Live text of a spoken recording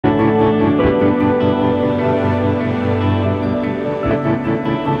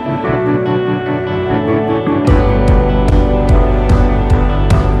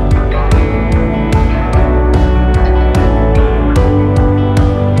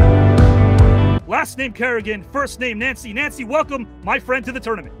last name Kerrigan, first name Nancy. Nancy, welcome, my friend, to the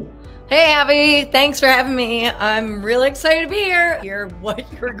tournament. Hey, Avi. Thanks for having me. I'm really excited to be here. Hear what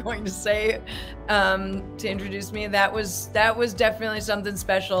you were going to say to introduce me. That was definitely something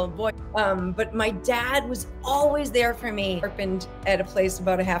special, boy. But my dad was always there for me. Sharpened at a place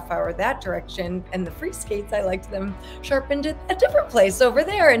about a half hour that direction, and the free skates, I liked them sharpened at a different place over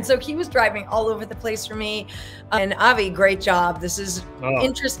there. And so he was driving all over the place for me. And Avi, great job. This is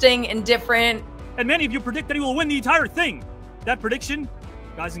interesting and different. And many of you predict that he will win the entire thing. That prediction,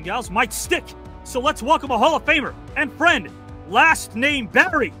 guys and gals, might stick. So let's welcome a Hall of Famer and friend, last name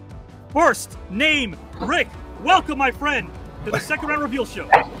Barry, first name Rick. Welcome, my friend, to the second round reveal show.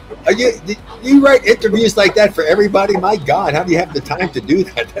 You write interviews like that for everybody? My God, how do you have the time to do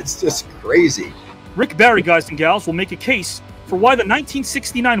that? That's just crazy. Rick Barry, guys and gals, will make a case for why the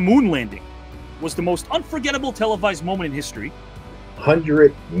 1969 moon landing was the most unforgettable televised moment in history.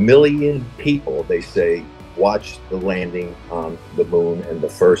 100 million people, they say, watched the landing on the moon and the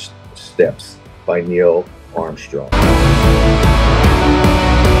first steps by Neil Armstrong.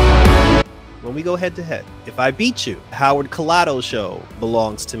 When we go head to head, if I beat you, Howard Collado show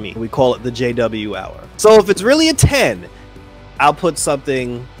belongs to me. We call it the JW hour. So if it's really a 10, I'll put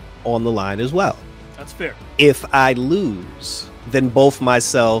something on the line as well. That's fair. If I lose, then both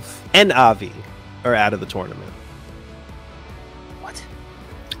myself and Avi are out of the tournament. What?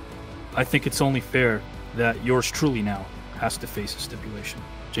 I think it's only fair that yours truly now has to face a stipulation.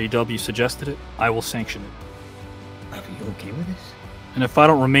 JW suggested it. I will sanction it. Are you okay with this? And if I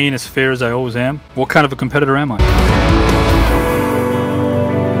don't remain as fair as I always am, what kind of a competitor am I?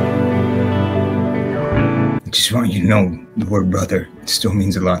 I just want you to know the word brother still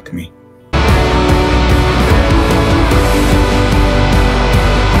means a lot to me.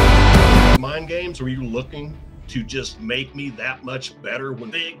 Mind games, or are you looking to just make me that much better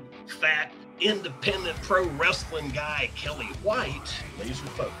when big, fat, independent pro wrestling guy Kelly White laser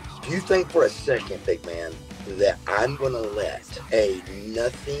focused? Do you think for a second, big man, that I'm gonna let a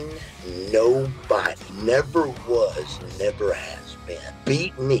nothing, nobody, never was, never has been,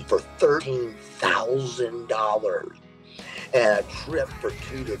 beat me for $13,000 and a trip for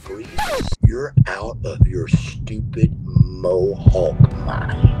 2 degrees? You're out of your stupid mohawk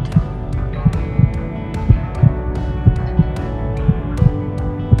mind.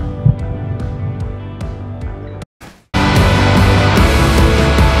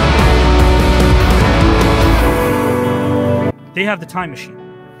 They have the time machine.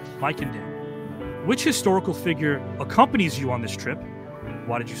 Mike and Dan. Which historical figure accompanies you on this trip?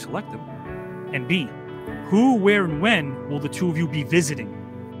 Why did you select them? And B, who, where, and when will the two of you be visiting?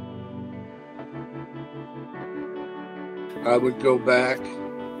 I would go back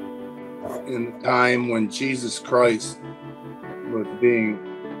in the time when Jesus Christ was being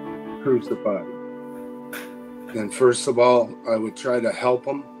crucified. And first of all, I would try to help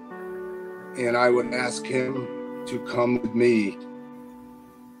him, and I would ask him to come with me.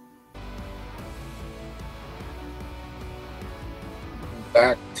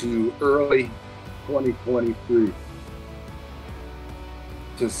 Back to early 2023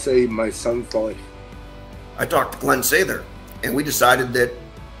 to save my son's life. I talked to Glenn Sather, and we decided that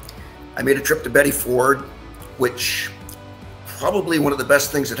I made a trip to Betty Ford, which probably one of the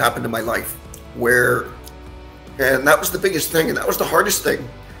best things that happened in my life, and that was the biggest thing, and that was the hardest thing,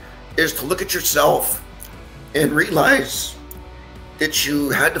 is to look at yourself and realize that you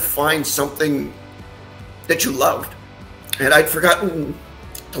had to find something that you loved. And I'd forgotten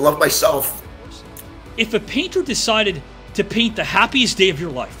to love myself. If a painter decided to paint the happiest day of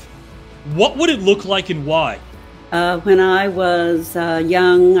your life, what would it look like and why? When I was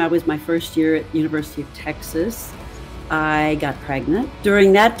young, I was my first year at University of Texas. I got pregnant.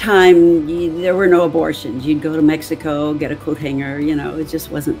 During that time, there were no abortions. You'd go to Mexico, get a coat hanger, you know, it just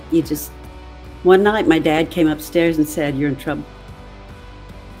wasn't, One night, my dad came upstairs and said, "You're in trouble.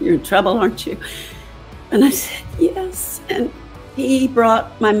 You're in trouble, aren't you?" And I said, "Yes." And he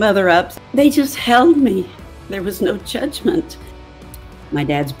brought my mother up. They just held me. There was no judgment. My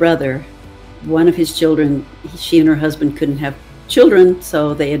dad's brother, one of his children, she and her husband couldn't have children,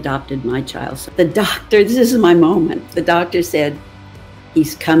 so they adopted my child. So the doctor, this is my moment. The doctor said,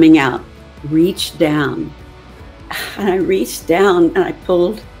 "He's coming out. Reach down." And I reached down and I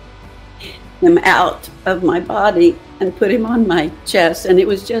pulled him out of my body and put him on my chest, and it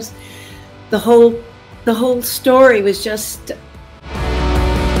was just the whole story was just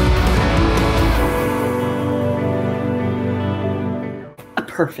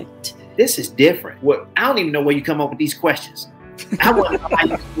perfect. This is different. What I don't even know where you come up with these questions. I want to know how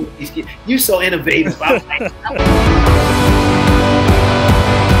you come up with these kids. You're so innovative.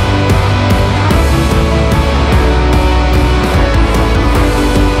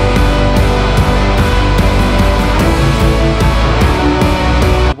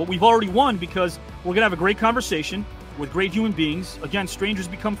 already won because we're going to have a great conversation with great human beings. Again, strangers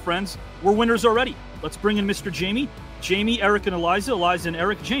become friends. We're winners already. Let's bring in Mr. Jamie. Jamie, Eric, and Eliza. Eliza and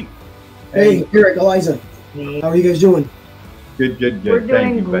Eric. Jamie. Hey, Eric, Eliza. How are you guys doing? Good, good, good. We're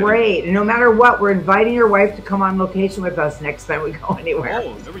doing great. And no matter what, we're inviting your wife to come on location with us next time we go anywhere.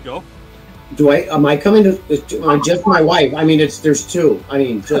 Oh, there we go. Am I coming to just my wife? I mean, there's two. I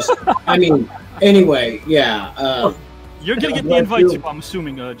mean, anyway, yeah. You're going to get the invites, I'm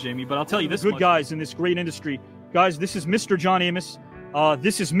assuming, Jamie, but I'll tell you this. Good guys in this great industry. Guys, this is Mr. John Amos.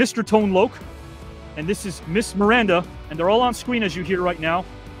 This is Mr. Tone Loc. And this is Miss Miranda. And they're all on screen as you hear right now.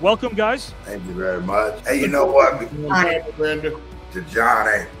 Welcome, guys. Thank you very much. Hey, you know what? To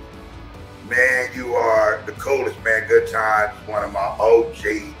Johnny, man, you are the coolest, man. Good Times, one of my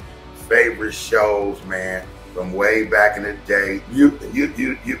OG favorite shows, man, from way back in the day. You're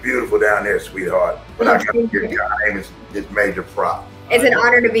beautiful down there, sweetheart. But I got to give John Amos this major prop. It's an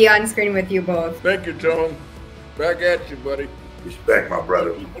honor to be on screen with you both. Thank you, Tone. Back at you, buddy. Respect, my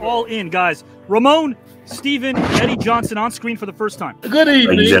brother. All in, guys. Ramon, Steven, Eddie Johnson on screen for the first time. Good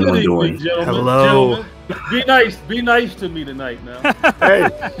evening. Good evening, doing? gentlemen. Hello. Gentlemen. Be nice to me tonight now.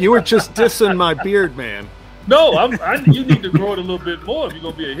 Hey, you were just dissing my beard, man. No, you need to grow it a little bit more if you're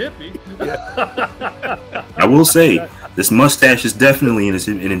going to be a hippie. I will say, this mustache is definitely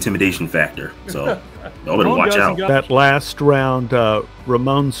an intimidation factor. So, y'all better watch out. That last round,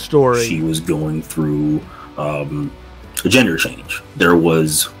 Ramon's story. She was going through a gender change. There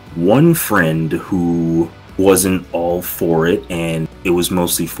was one friend who wasn't all for it, and it was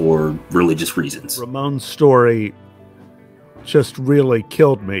mostly for religious reasons. Ramon's story just really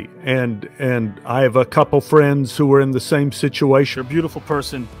killed me, and I have a couple friends who were in the same situation. You're a beautiful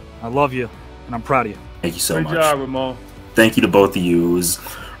person. I love you, and I'm proud of you. Thank you so much. Great job, Ramon. Thank you to both of you. It was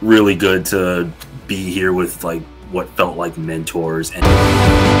really good to be here with like what felt like mentors. And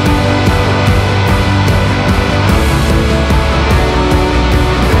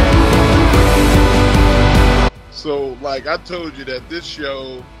So, like I told you, that this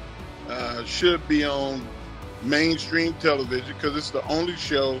show should be on mainstream television because it's the only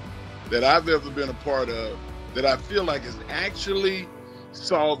show that I've ever been a part of that I feel like is actually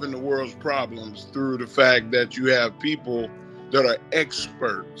solving the world's problems through the fact that you have people that are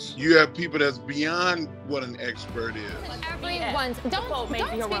experts. You have people that's beyond what an expert is. Everyone's don't speak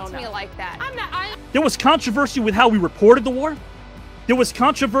to me like that. There was controversy with how we reported the war. There was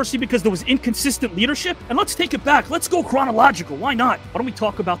controversy because there was inconsistent leadership. And let's take it back. Let's go chronological. Why not? Why don't we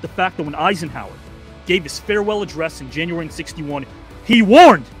talk about the fact that when Eisenhower gave his farewell address in January of '61, he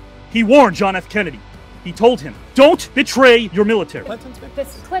warned John F. Kennedy. He told him, don't betray your military. Clinton's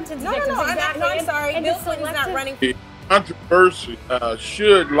No, I'm sorry. Bill Clinton's not running. The controversy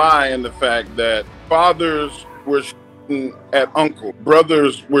should lie in the fact that fathers were shooting at uncle,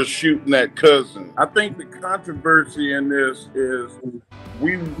 brothers were shooting at cousin. I think the controversy in this is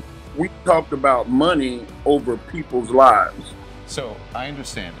we talked about money over people's lives. So I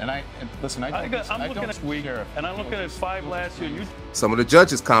understand, and listen. I'm looking at week, and I'm looking at 5 last year. Some of the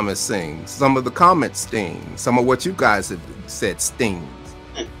judges' comments sting. Some of the comments sting. Some of what you guys have said stings,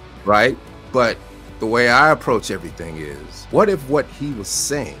 right? But the way I approach everything is, what if what he was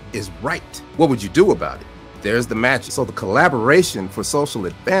saying is right? What would you do about it? There's the magic. So the collaboration for social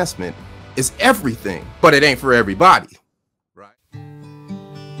advancement is everything, but it ain't for everybody.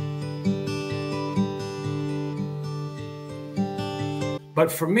 But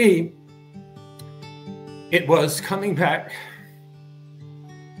for me, it was coming back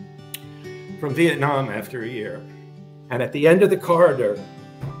from Vietnam after a year. And at the end of the corridor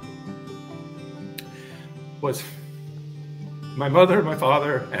was my mother, my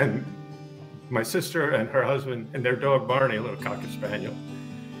father, and my sister and her husband and their dog Barney, a little Cocker Spaniel.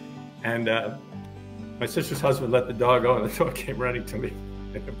 And my sister's husband let the dog go, and the dog came running to me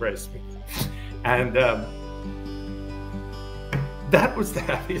and embraced me. And that was the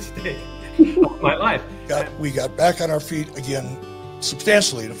happiest day of my life. We got back on our feet again,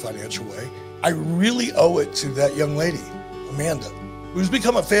 substantially in a financial way. I really owe it to that young lady, Amanda, who's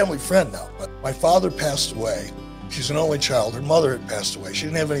become a family friend now. But my father passed away. She's an only child. Her mother had passed away. She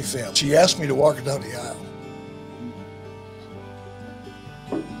didn't have any family. She asked me to walk her down the aisle.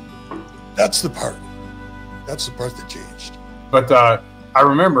 That's the part. That's the part that changed. But I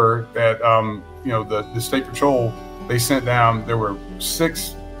remember that the State Patrol, they sent down, there were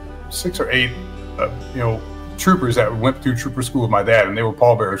six or eight troopers that went through trooper school with my dad, and they were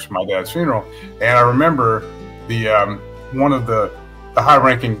pallbearers for my dad's funeral. And I remember one of the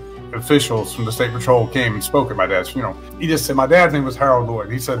high-ranking officials from the State Patrol came and spoke at my dad's funeral. He just said, my dad's name was Harold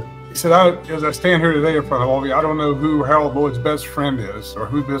Lloyd. He said, He said, as I stand here today in front of all of you, I don't know who Harold Lloyd's best friend is or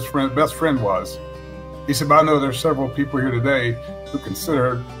who his best friend was. He said, but I know there's several people here today who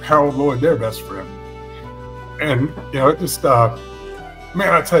consider Harold Lloyd their best friend. And, you know, it just,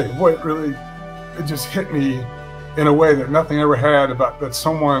 man, I tell you, boy, it just hit me in a way that nothing ever had, about that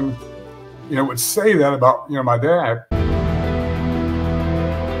someone, you know, would say that about, you know, my dad.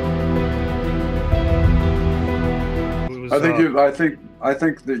 I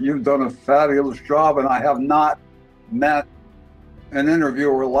think that you've done a fabulous job, and I have not met an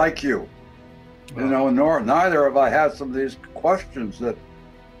interviewer like you. You know, neither have I had some of these questions that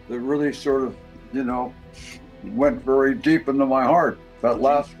really sort of, you know, went very deep into my heart. That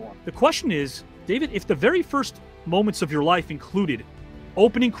last one. The question is, David, if the very first moments of your life included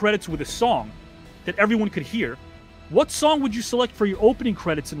opening credits with a song that everyone could hear, what song would you select for your opening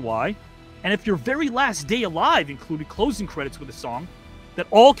credits and why? And if your very last day alive included closing credits with a song that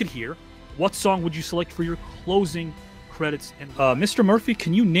all could hear, what song would you select for your closing credits? And Mr. Murphy,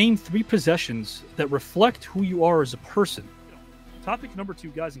 can you name 3 possessions that reflect who you are as a person? Topic number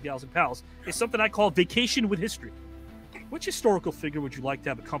 2, guys and gals and pals, is something I call vacation with history. Which historical figure would you like to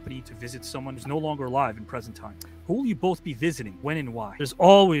have accompany to visit someone who's no longer alive in present time? Who will you both be visiting, when and why? There's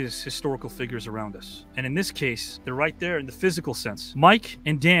always historical figures around us. And in this case, they're right there in the physical sense. Mike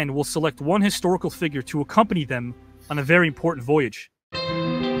and Dan will select one historical figure to accompany them on a very important voyage.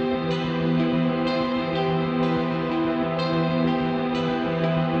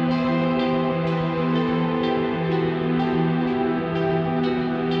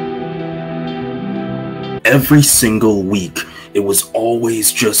 Every single week, it was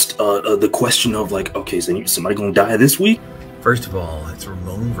always just the question of like, okay, is somebody gonna die this week? First of all, it's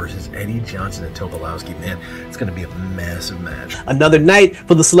Ramon versus Eddie Johnson and Tobolowski. Man, it's going to be a massive match. Another night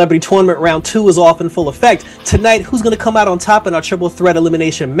for the Celebrity Tournament. Round 2 is off in full effect. Tonight, who's going to come out on top in our triple threat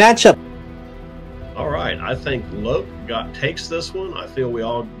elimination matchup? All right, I think Loke takes this one. I feel we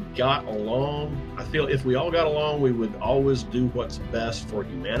all got along. I feel if we all got along, we would always do what's best for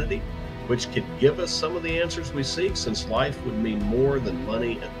humanity, which could give us some of the answers we seek, since life would mean more than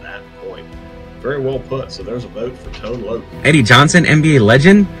money at that point. Very well put. So there's a vote for Tone Loke. Eddie Johnson, NBA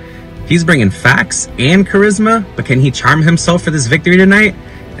legend. He's bringing facts and charisma, but can he charm himself for this victory tonight?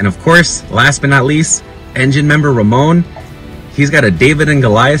 And of course, last but not least, Engine member Ramon. He's got a David and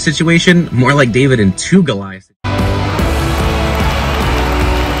Goliath situation, more like David and 2 Goliaths.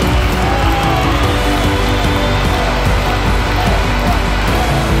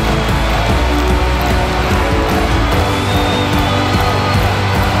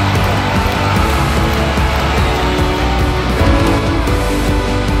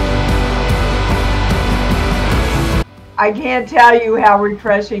 I can't tell you how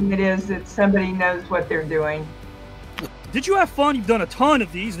refreshing it is that somebody knows what they're doing. Did you have fun? You've done a ton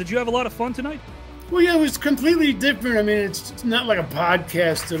of these. Did you have a lot of fun tonight? Well, yeah, it was completely different. I mean, it's not like a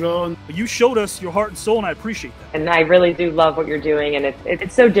podcast at all. You showed us your heart and soul, and I appreciate that. And I really do love what you're doing, and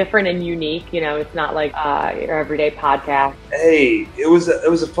it's so different and unique. You know, it's not like your everyday podcast. Hey, it was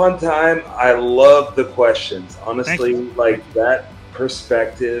a fun time. I love the questions. Honestly, like that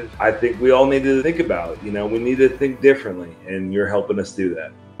perspective, I think we all need to think about. You know, we need to think differently, and you're helping us do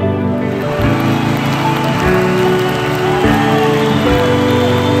that.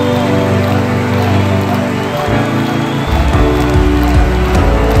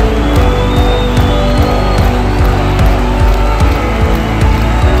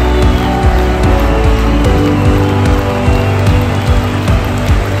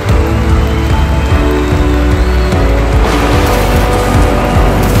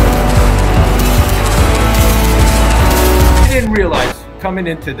 Coming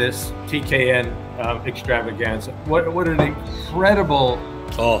into this TKN extravaganza, what an incredible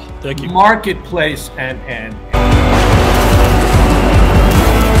thank you. Marketplace and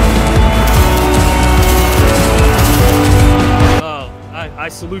I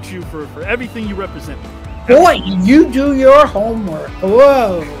salute you for everything you represent. Boy, you do your homework.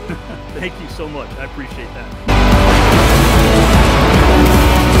 Whoa. Thank you so much. I appreciate that.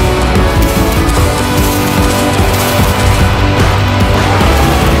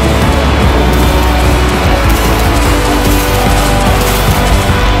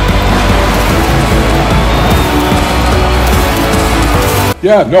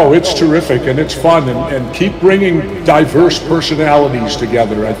 Yeah, no, it's terrific and it's fun, and keep bringing diverse personalities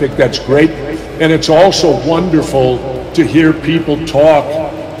together. I think that's great. And it's also wonderful to hear people talk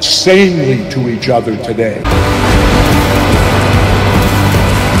sanely to each other today.